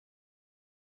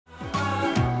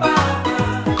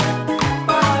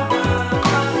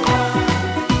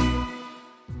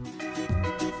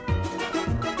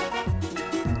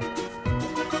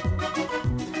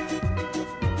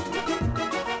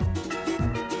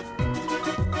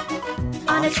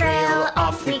On a trail,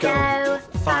 off we go,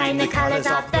 find the colours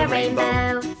of the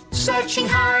rainbow. Searching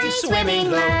high,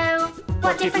 swimming low,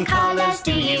 what different colours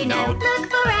do you know? Look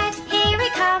for red, here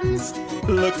it comes.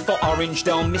 Look for orange,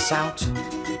 don't miss out.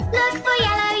 Look for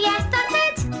yellow, yes, that's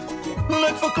it.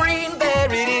 Look for green,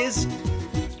 there it is.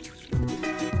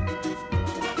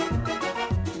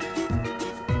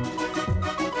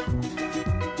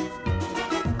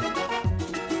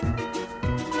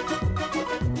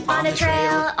 On a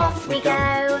trail, off we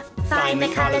go, find the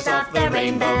colours of the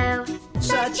rainbow.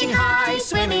 Searching high,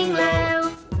 swimming low,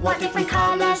 what different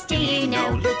colours do you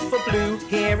know? Look for blue,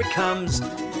 here it comes.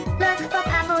 Look for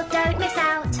purple, don't miss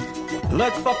out.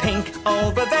 Look for pink,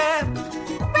 over there.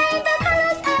 Rainbow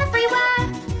colours everywhere.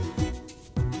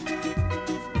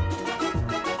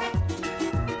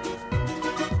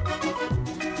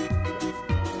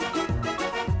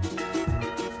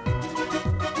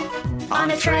 On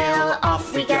a trail,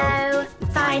 off we go,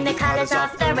 find the colours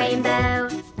of the rainbow.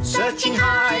 Searching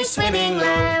high, swimming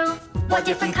low, what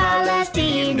different colours do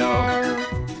you know?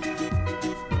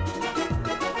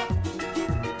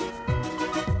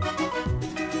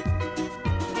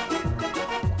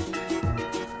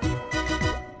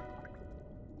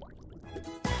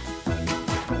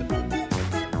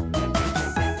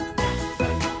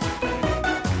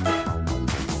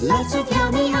 Lots of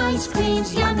yummy ice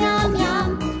creams, yum, yum,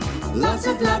 yum. Lots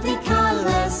of lovely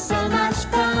colours, so much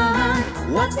fun.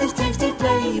 What's this tasty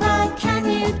flavour, can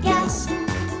you guess?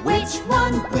 Which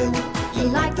one will you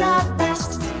like the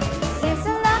best? It's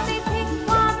a lovely pink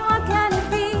one, what can it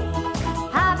be?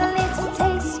 Have a little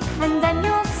taste and then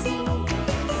you'll see.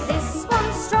 This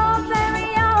one's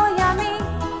strawberry, oh yummy.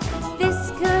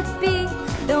 This could be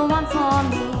the one for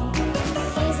me.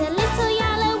 Here's a little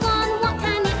yellow one, what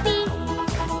can it be?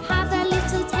 Have a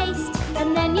little taste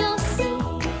and then you'll see.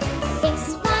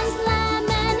 This one's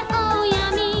lemon, oh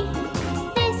yummy.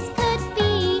 This could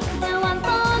be the one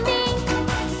for me.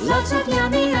 Lots of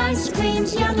yummy ice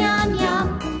creams, yum, yum, yum.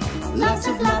 Lots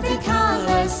of lovely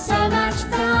colours, so much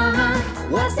fun.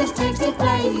 What's this tasty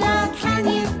flavour, can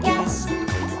you guess?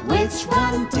 Which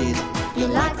one did you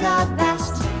like the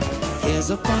best?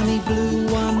 Here's a funny blue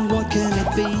one, what can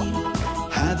it be?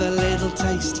 Have a little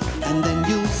taste and then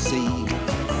you'll see.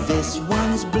 This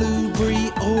one's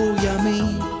blueberry, oh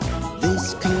yummy.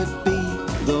 This could be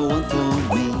the one for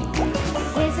me.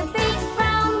 Here's a big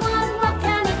brown one, what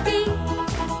can it be?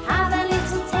 Have a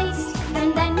little taste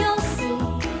and then you'll see.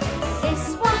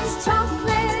 This one's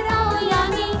chocolate, oh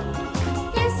yummy.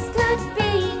 This could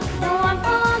be the one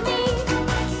for me.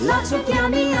 Lots of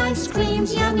yummy ice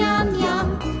creams, yum, yum, yum.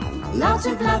 Lots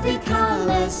of lovely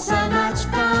colours, so much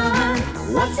fun.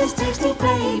 What's this tasty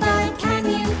flavour, can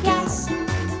you guess?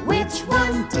 Which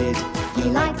one did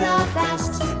you like the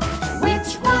best?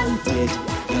 Which one did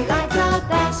you like the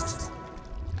best?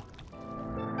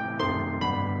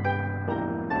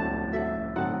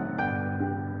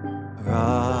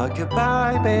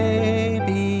 Rockabye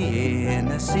baby in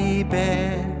the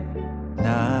seabed.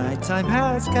 Nighttime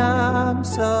has come,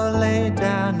 so lay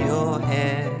down your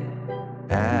head.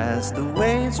 As the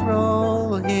waves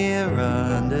roll here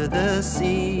under the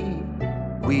sea,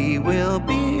 we will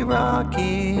be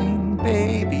rocking,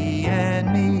 baby and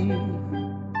me.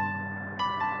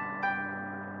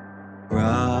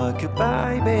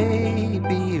 Rockabye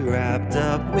baby wrapped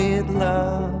up with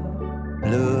love.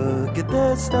 Look at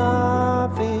the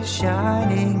starfish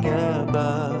shining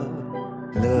above.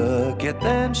 Look at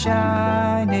them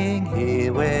shining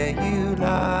here where you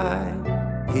lie.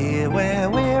 Here where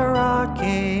we're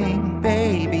rocking,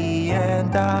 baby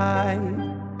and I.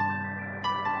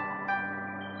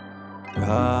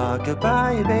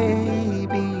 Rockabye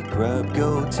baby, grub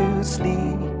go to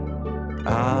sleep.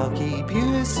 I'll keep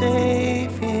you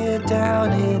safe here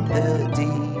down in the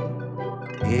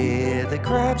deep. Hear the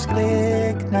crabs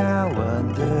click now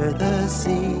under the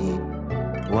sea,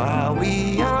 while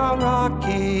we are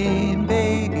rocking,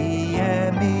 baby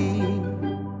and me.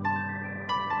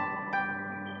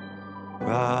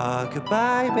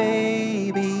 Rockabye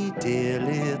baby, dear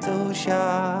little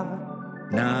shark.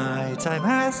 Nighttime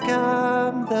has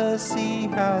come, the sea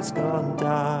has gone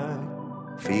dark.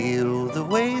 Feel the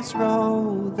waves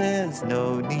roll, there's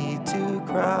no need to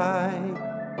cry,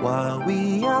 while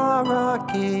we are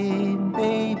rocking,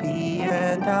 baby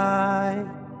and I.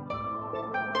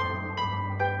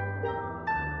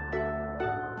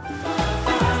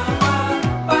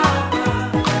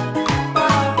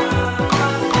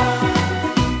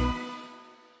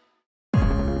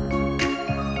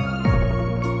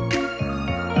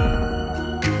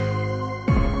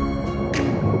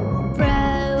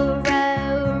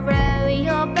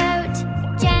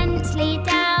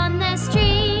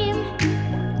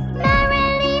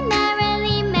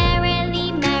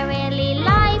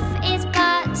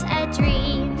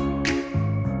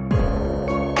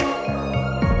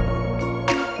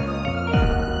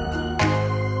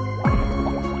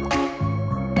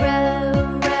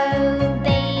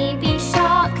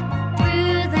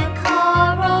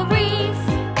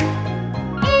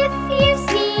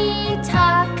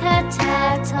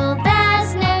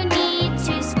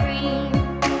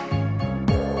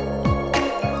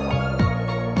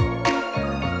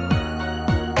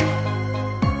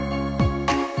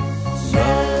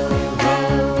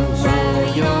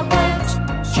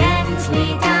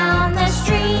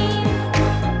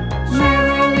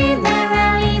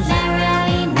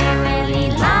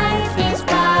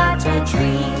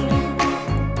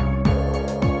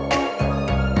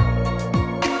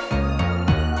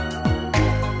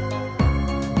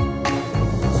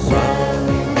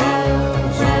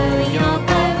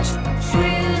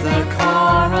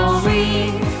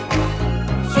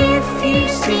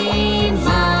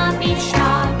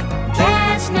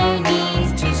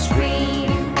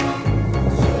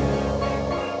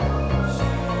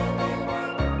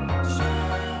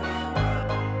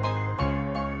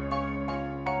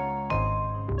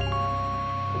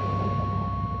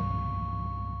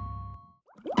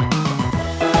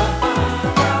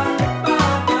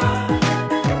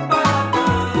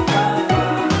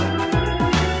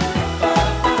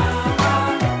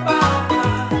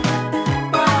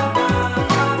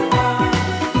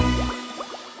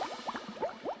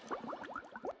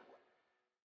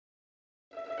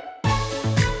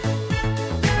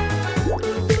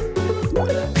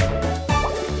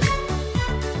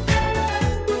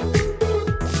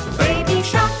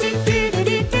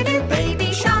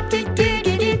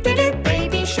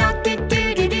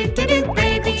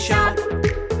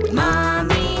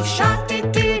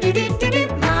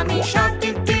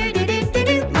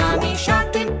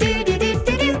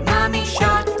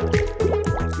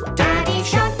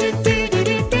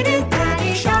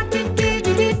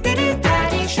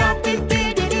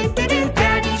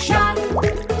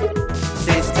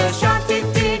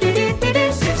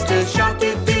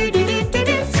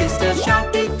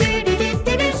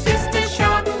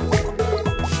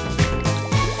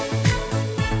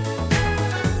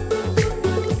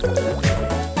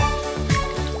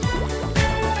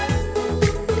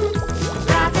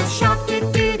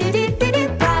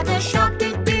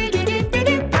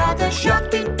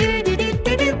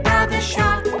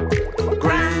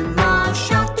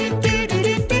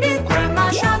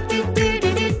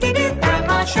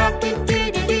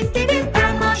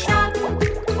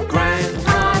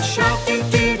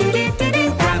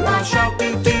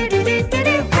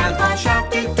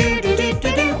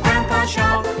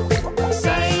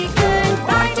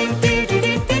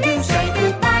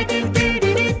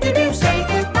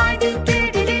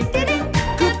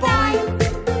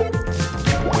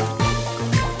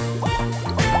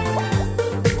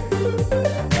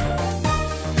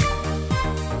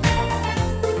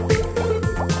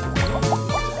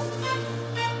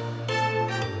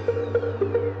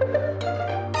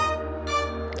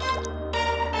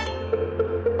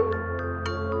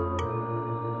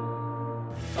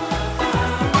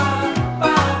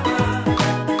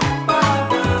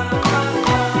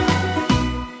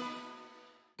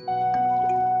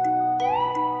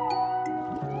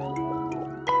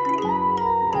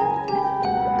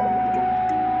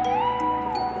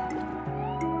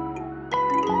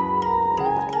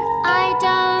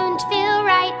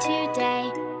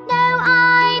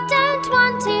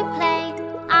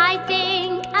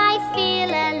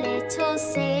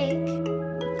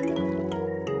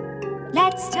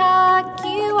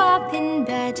 in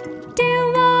bed. Do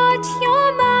what your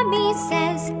mommy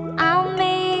says. I'll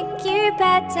make you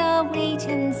better. Wait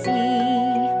and see.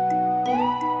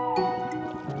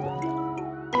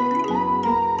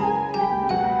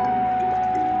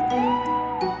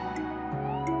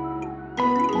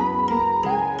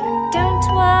 Don't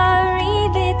worry,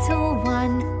 little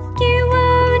one. You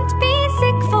won't be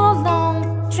sick for long.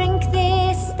 Drink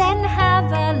this, then have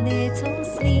a little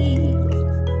sleep.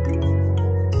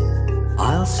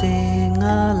 I'll sing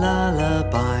a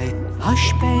lullaby. Hush,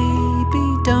 baby,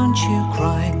 don't you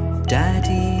cry.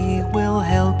 Daddy will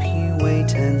help you.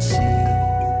 Wait and see.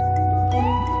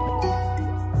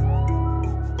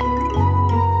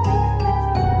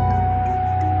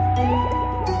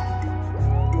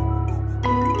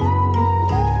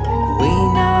 We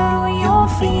know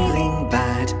you're feeling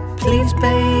bad. Please,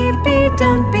 baby,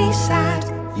 don't be sad.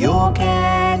 You're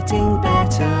getting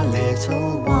better,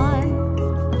 little one.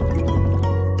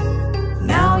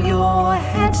 Now your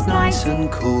head's nice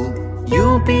and cool.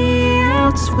 You'll be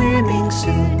out swimming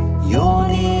soon. You're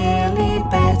nearly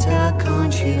better,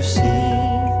 can't you see?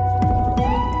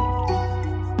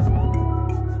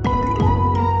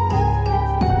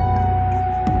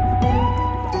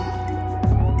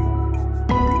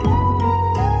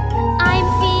 I'm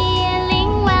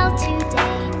feeling well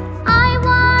today. I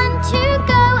want to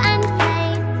go and play.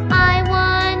 I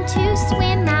want to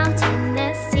swim out in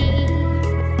the sea.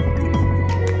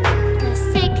 The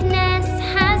sickness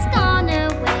has gone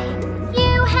away.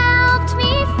 You helped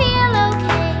me feel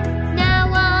okay. Now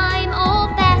I'm all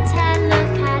better.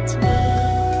 Look at me.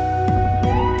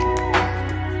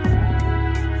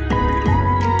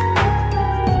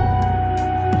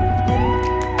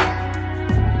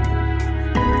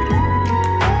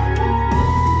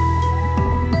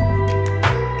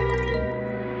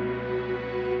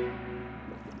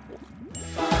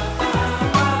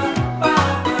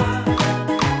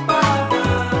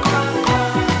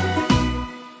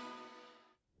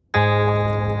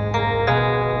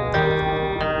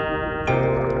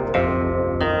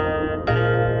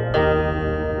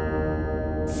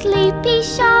 Sleepy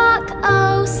shark,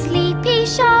 oh sleepy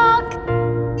shark.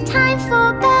 Time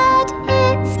for bed,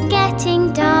 it's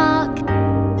getting dark.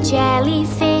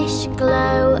 Jellyfish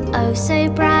glow, oh so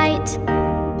bright.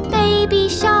 Baby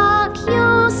shark,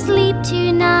 you'll sleep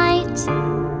tonight.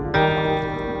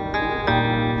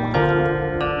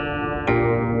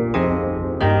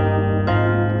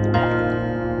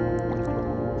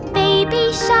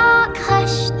 Baby shark,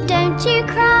 hush, don't you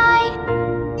cry.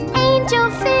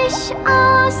 Angelfish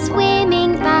are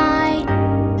swimming by.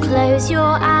 Close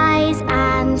your eyes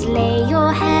and lay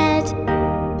your head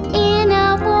in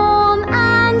a warm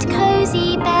and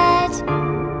cozy bed.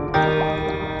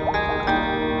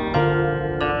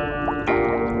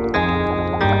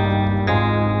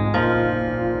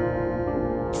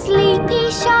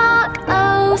 Sleepy shark,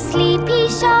 oh sleepy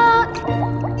shark.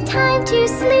 Time to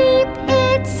sleep,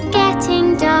 it's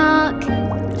getting dark.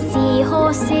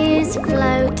 Seahorses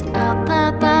float up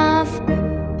above.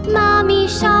 Mommy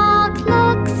shark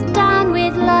looks down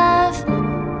with love.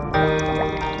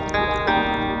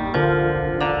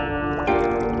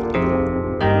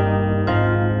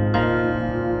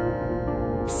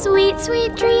 Sweet,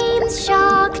 sweet dreams,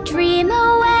 shark, dream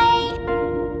away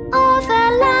of a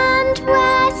land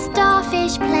where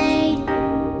starfish play.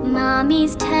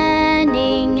 Mommy's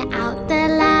turning out the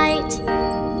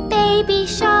light. Baby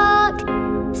shark,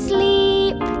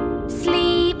 sleep,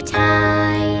 sleep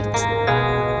tight.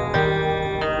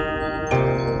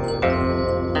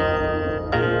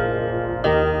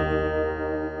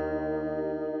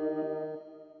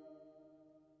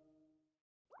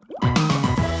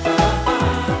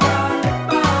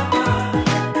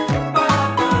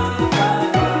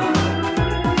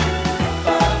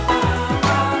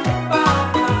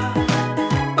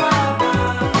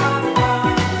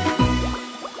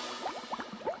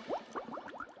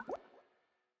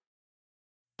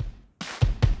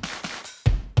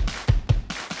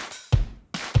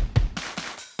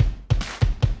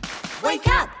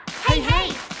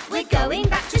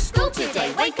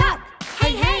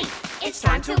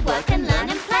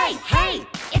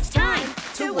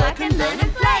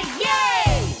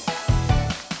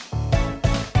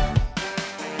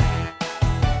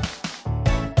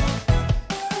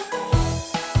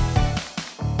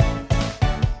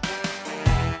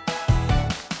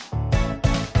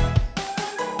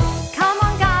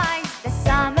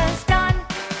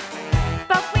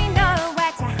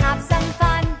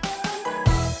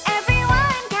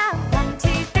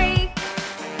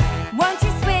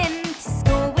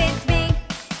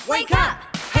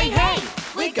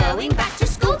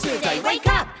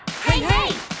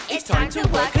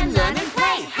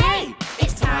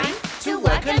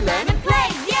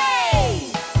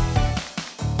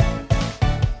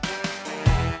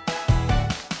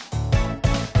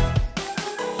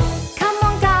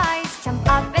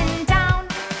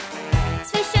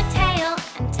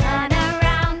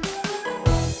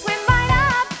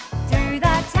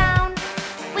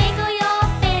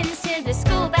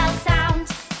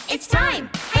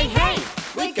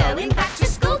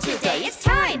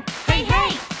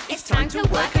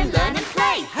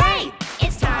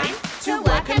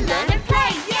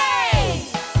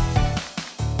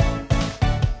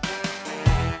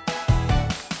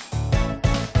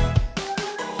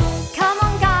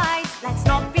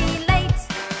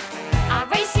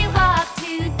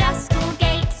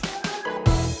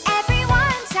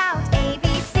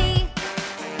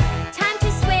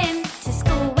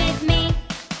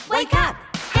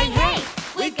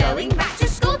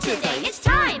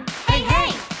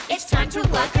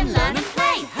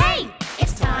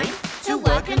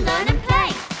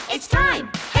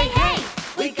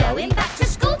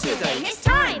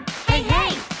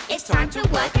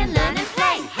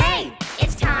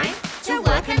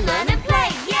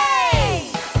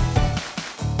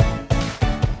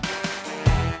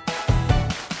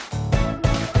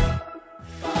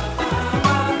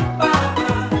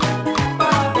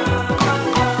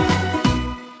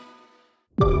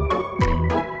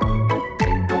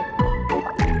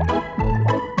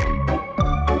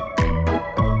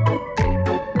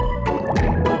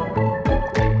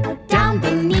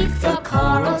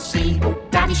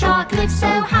 live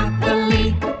so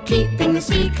happily, keeping the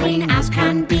sea clean as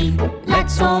can be.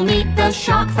 Let's all meet the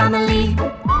shark family.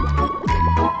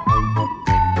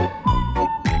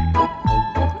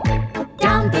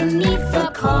 Down beneath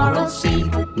the coral sea,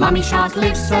 Mummy Shark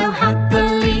lives so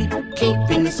happily,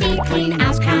 keeping the sea clean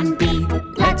as can be.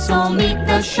 Let's all meet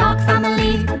the shark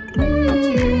family.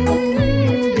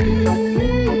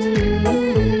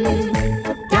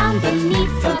 Down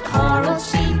beneath the coral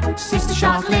sea, Sister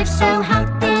Shark lives so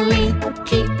happily,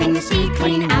 keeping the sea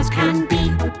clean as can be.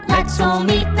 Let's all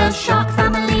meet the shark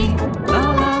family. La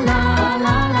la la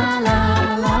la la la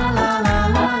la la la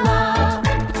la la.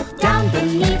 Down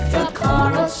beneath the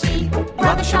coral sea,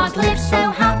 Brother Shark lives so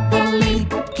happily,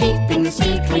 keeping the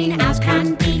sea clean as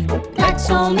can be. Let's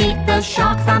all meet the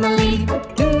shark family.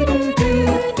 Do do do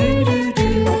do do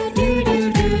do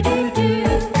do do do do.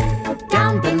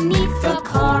 Down beneath the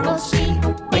coral sea,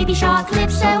 Baby Shark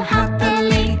lives so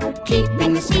happily,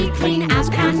 keeping the sea clean as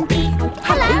can be.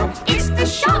 Hello, it's the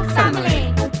shark family.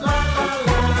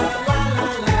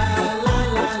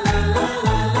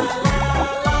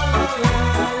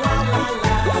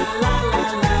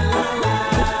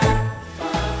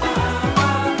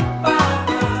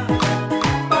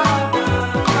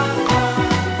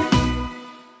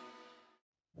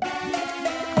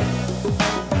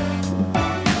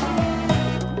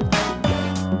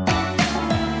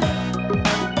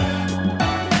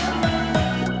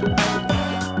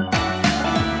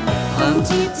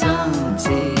 Humpty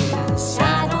Dumpty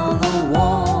sat on the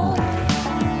wall.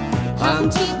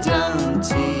 Humpty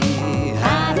Dumpty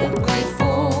had a great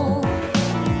fall.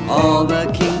 All the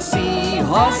king's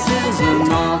seahorses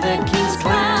and all the king's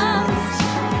clowns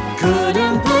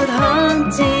couldn't put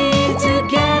Humpty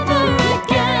together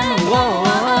again. Whoa,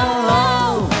 whoa,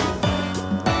 whoa.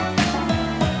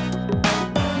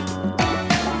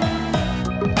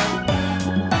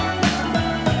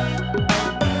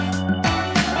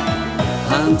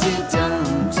 Humpty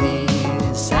Dumpty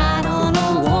sat on a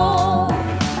wall.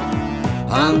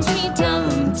 Humpty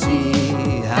Dumpty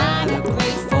had a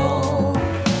great fall.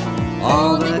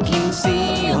 All the king's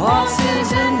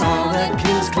seahorses and all the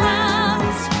king's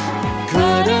clowns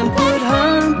couldn't put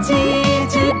Humpty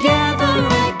together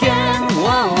again.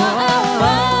 Whoa, whoa,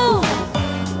 whoa.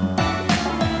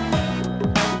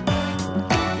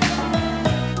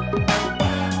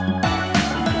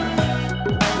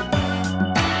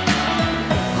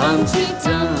 Humpty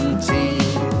Dumpty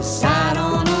sat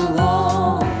on a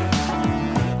wall.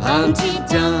 Humpty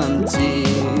Dumpty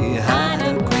had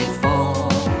a great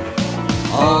fall.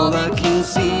 All the king's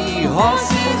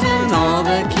seahorses and all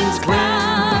the king's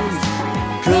clowns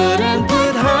couldn't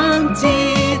put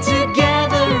Humpty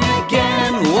together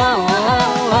again. Whoa, whoa,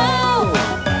 whoa.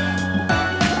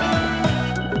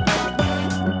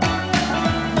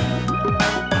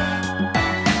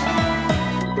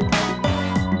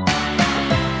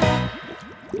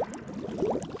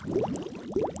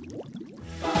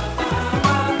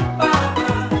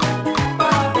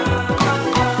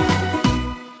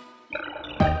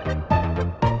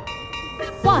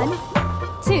 One,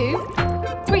 two,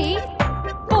 three,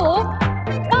 4,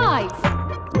 5.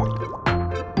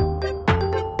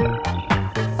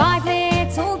 5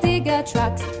 little digger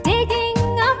trucks digging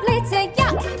up litter,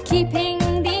 yuck, keeping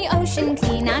the ocean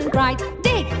clean and bright.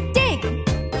 Dig, dig.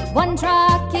 One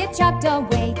truck it chugged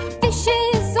away,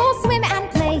 fishes all swim and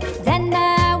play. Then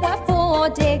there were 4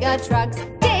 digger trucks.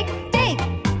 Dig, dig.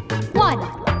 1,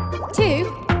 2,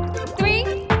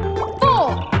 3,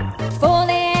 4. 4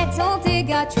 little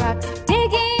digger trucks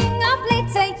digging up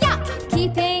litter, yuck,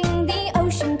 keeping the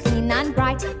ocean clean and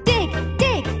bright. Dig,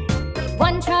 dig.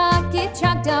 One truck it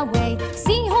chugged away,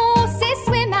 seahorses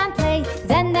swim and play.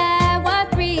 Then there were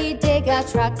 3 digger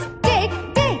trucks. Dig,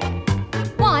 dig.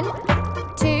 1,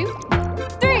 2,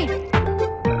 3.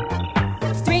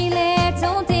 3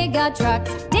 little digger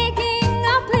trucks digging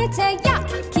up litter, yuck,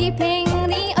 keeping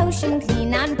the ocean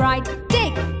clean and bright.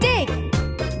 Dig, dig.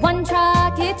 One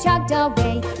truck it chugged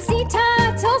away, sea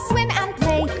turtles swim and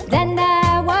play. Then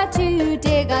there were 2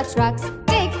 digger trucks.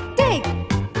 Dig, dig.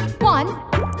 1,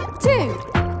 2.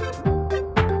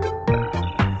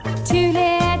 2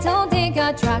 little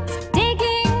digger trucks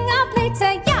digging up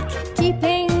litter, yuck,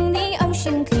 keeping the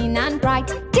ocean clean and bright.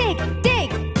 Dig,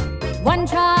 dig. One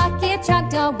truck it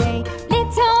chugged away,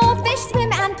 little fish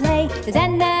swim and play.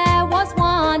 Then there was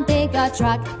 1 digger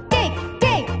truck. Dig,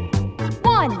 dig.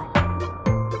 1.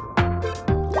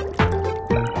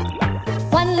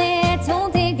 1 little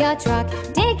digger truck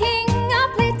digging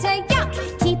up litter, yuck,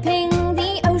 keeping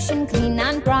the ocean clean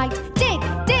and bright. Dig,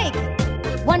 dig.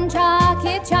 One truck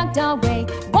it chugged away,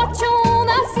 watch all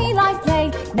the sea life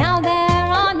play. Now there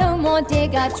are no more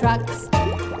digger trucks.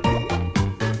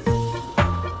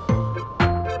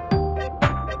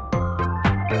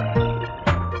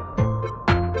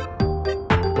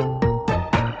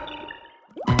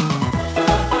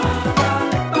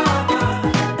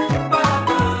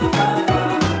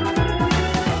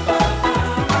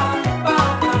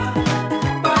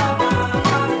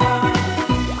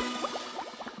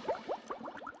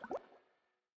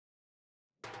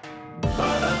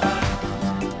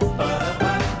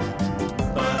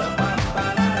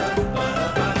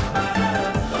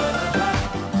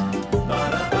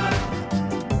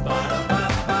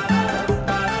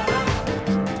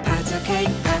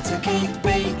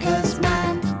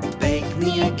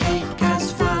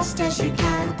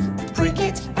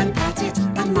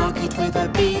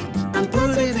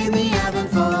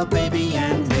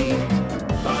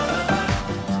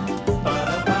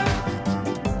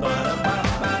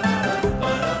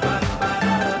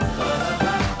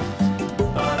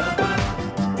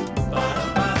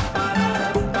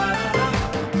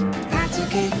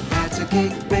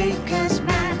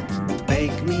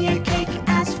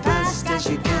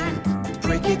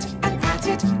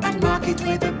 it and mark it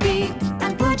with a B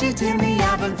and put it in the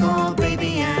oven for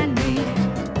baby and me.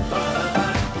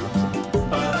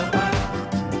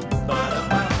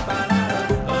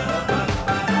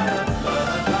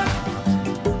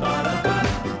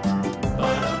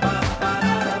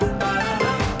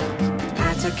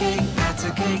 Pat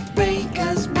a cake,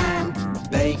 baker's man.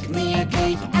 Bake me a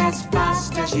cake as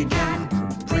fast as you can.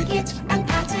 Prick it and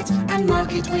pat it and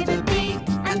mark it with a B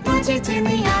and put it in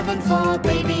the oven for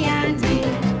baby and me.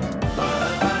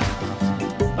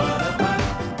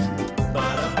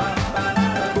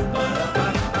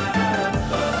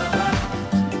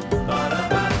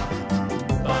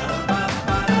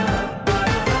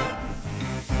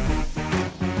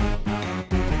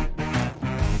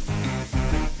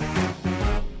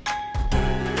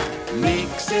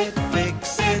 Mix it,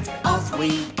 fix it, off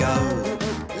we go.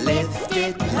 Lift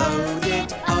it, load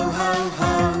it, oh ho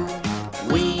ho.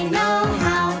 We know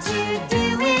how to do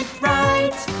it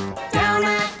right down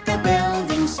at the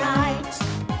building site.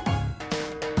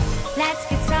 Let's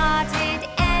get started,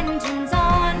 engines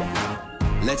on.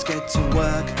 Let's get to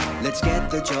work, let's get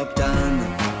the job done.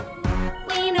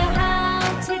 We know how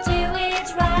to do it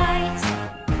right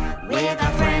With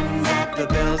our friends at the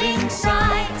building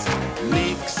site.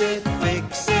 Mix it,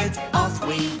 fix it, off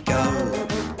we go.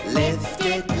 Lift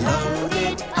it, load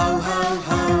it, oh ho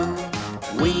ho.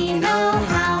 We know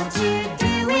how to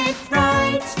do it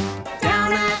right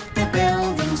down at the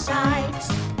building site.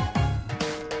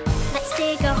 Let's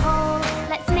dig a hole,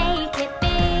 let's make it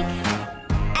big.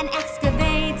 An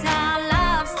excavator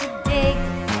loves to dig.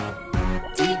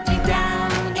 Deep, deep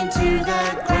down into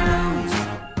the ground.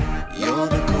 You're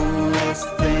the coolest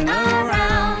thing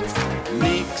around.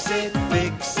 Mix it,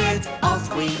 fix it,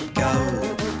 off we go.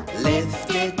 Lift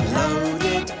it, load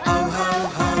it, oh ho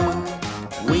ho.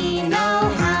 We know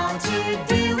how to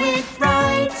do it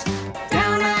right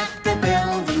down at the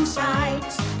building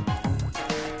site.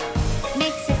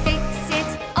 Mix it, fix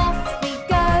it, off we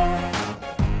go.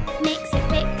 Mix it,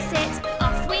 fix it,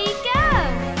 off we go.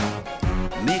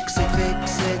 Mix it,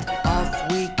 fix it, off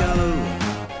we go.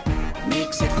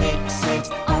 Mix it, fix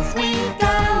it, off we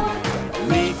go.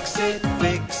 Mix it,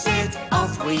 fix it,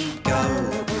 off we go.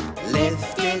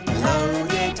 Lift it,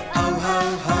 load it, oh ho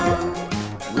ho.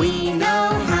 We know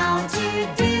how to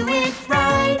do it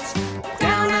right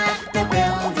down at the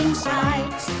building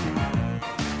site.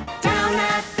 Down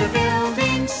at the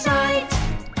building site.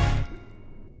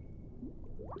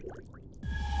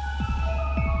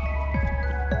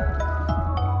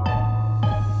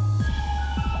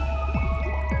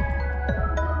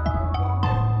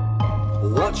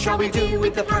 What shall we do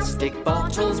with the plastic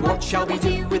bottles? What shall we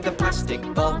do with the plastic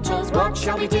bottles? What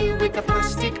shall we do with the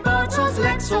plastic bottles?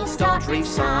 Let's all start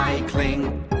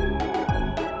recycling.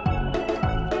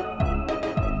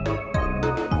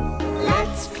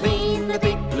 Let's clean the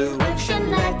big blue ocean.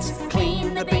 Let's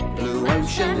clean the big blue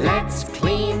ocean. Let's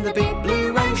clean the big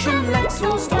blue ocean. Let's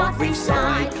all start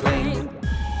recycling.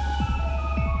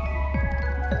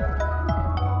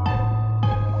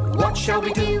 What shall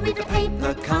we do with the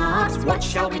paper cards? What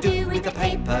shall we do with the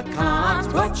paper cards?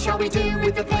 What shall we do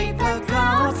with the paper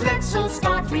cards? Let's all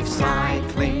start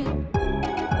recycling.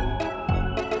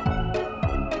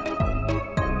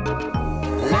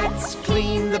 Let's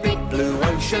clean the big blue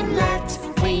ocean. Let's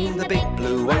clean the big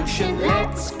blue ocean.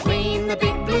 Let's clean the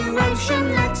big blue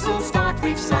ocean. Let's all start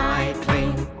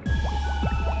recycling.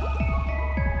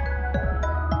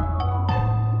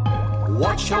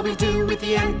 What shall we do with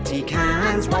the empty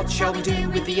cans? What shall we do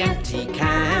with the empty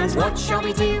cans? What shall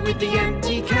we do with the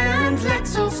empty cans?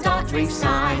 Let's all start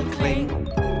recycling.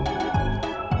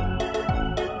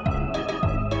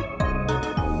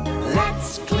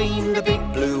 Let's clean the big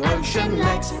blue ocean.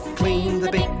 Let's clean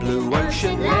the big blue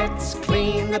ocean. Let's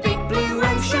clean the big blue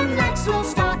ocean. Let's all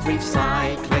start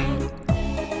recycling.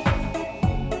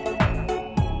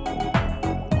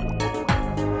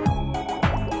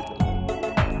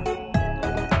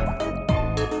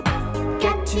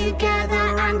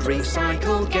 Together and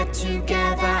recycle, get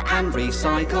together and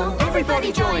recycle.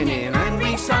 Everybody join in and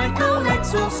recycle.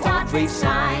 Let's all start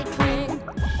recycling.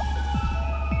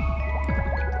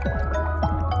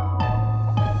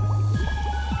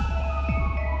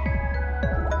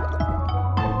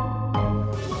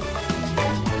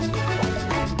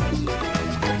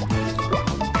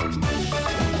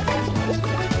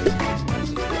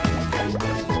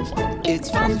 It's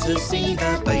fun to see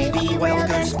the baby whale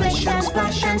go splish and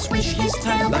splash and swish his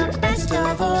tail. But best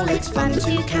of all, it's fun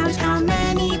to count how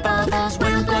many bubbles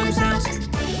whale blows out.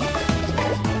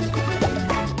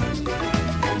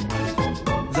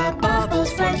 The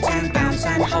bubbles float and bounce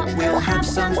and hop. We'll have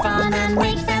some fun and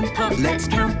make them pop. Let's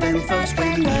count them first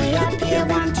when they appear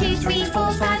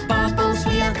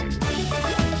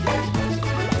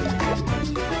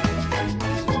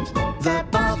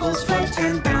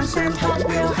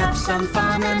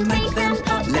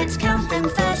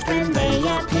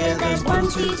there's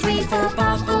 1, 2, 3, 4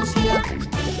 bubbles here.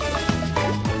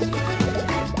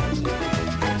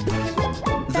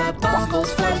 The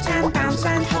bubbles float and bounce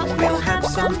and hop. We'll have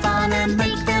some fun and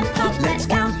make them pop. Let's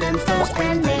count them first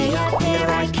when they appear.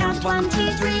 I count 1,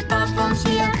 2, 3 bubbles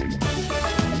here.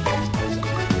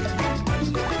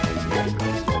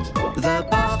 The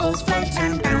bubbles float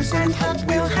and bounce and hop.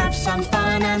 We'll have some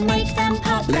fun and make them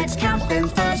pop. Let's count them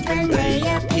first when they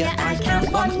appear. I count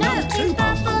 1, no, 2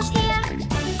 bubbles here.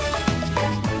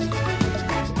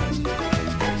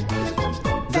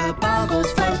 The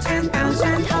bubbles float and bounce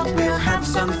and hop. We'll have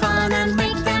some fun and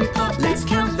make them pop. Let's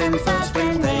count them first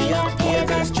when they appear.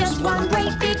 There's just one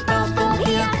great big bubble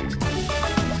here.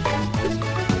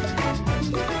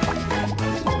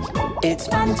 It's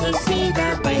fun to see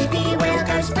the baby whale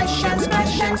go splish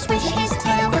and swish his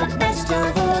tail. But best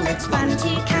of all, it's fun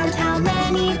to count how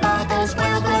many bubbles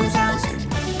whale blows out.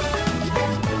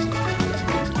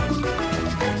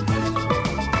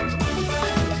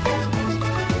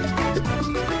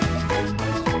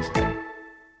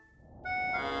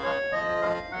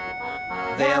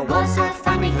 There was a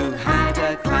family who had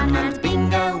a clown, and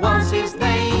Bingo was his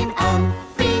name.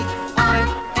 O-B-I-N-G-O,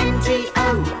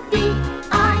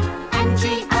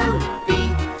 B-I-N-G-O,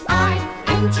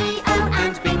 B-I-N-G-O,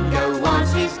 and Bingo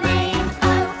was his name.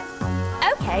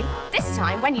 Okay, this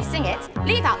time when you sing it,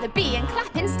 leave out the B and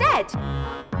clap instead.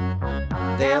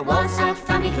 There was a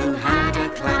family who had a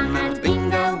clown, and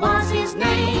Bingo was his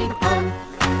name.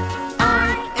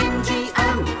 O-I-N-G-O,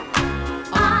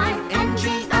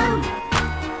 I-N-G-O,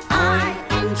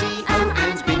 I-N-G-O,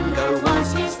 and Bingo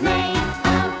was his name.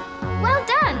 Well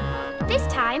done. This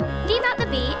time, leave out the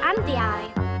B and the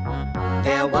I.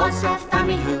 There was a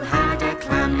family who had a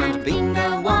clown, and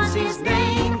Bingo was his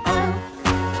name. O-N-G-O,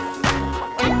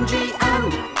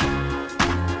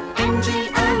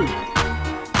 N-G-O,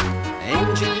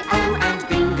 N-G-O, and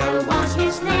Bingo was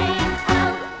his name.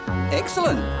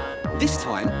 Excellent. This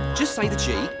time, just say the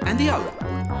G and the O.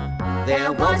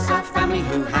 There was a family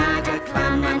who had a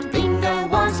clown, and Bingo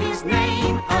was his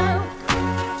name. O-G-O,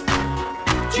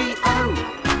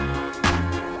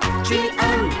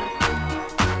 G-O,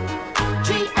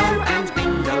 G-O, and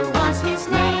Bingo was his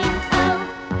name.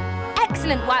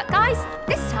 Excellent work, guys.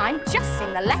 This time, just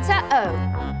sing the letter O.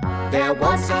 There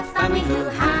was a family who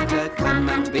had a clown,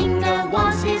 and Bingo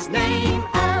was his name.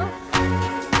 O,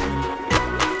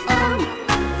 O,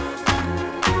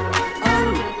 O,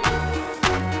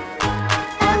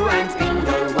 O, and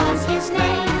Bingo was his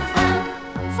name.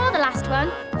 For the last one,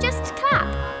 just clap.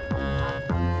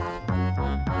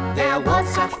 There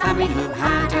was a family who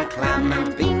had a clown,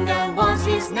 and Bingo was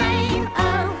his name.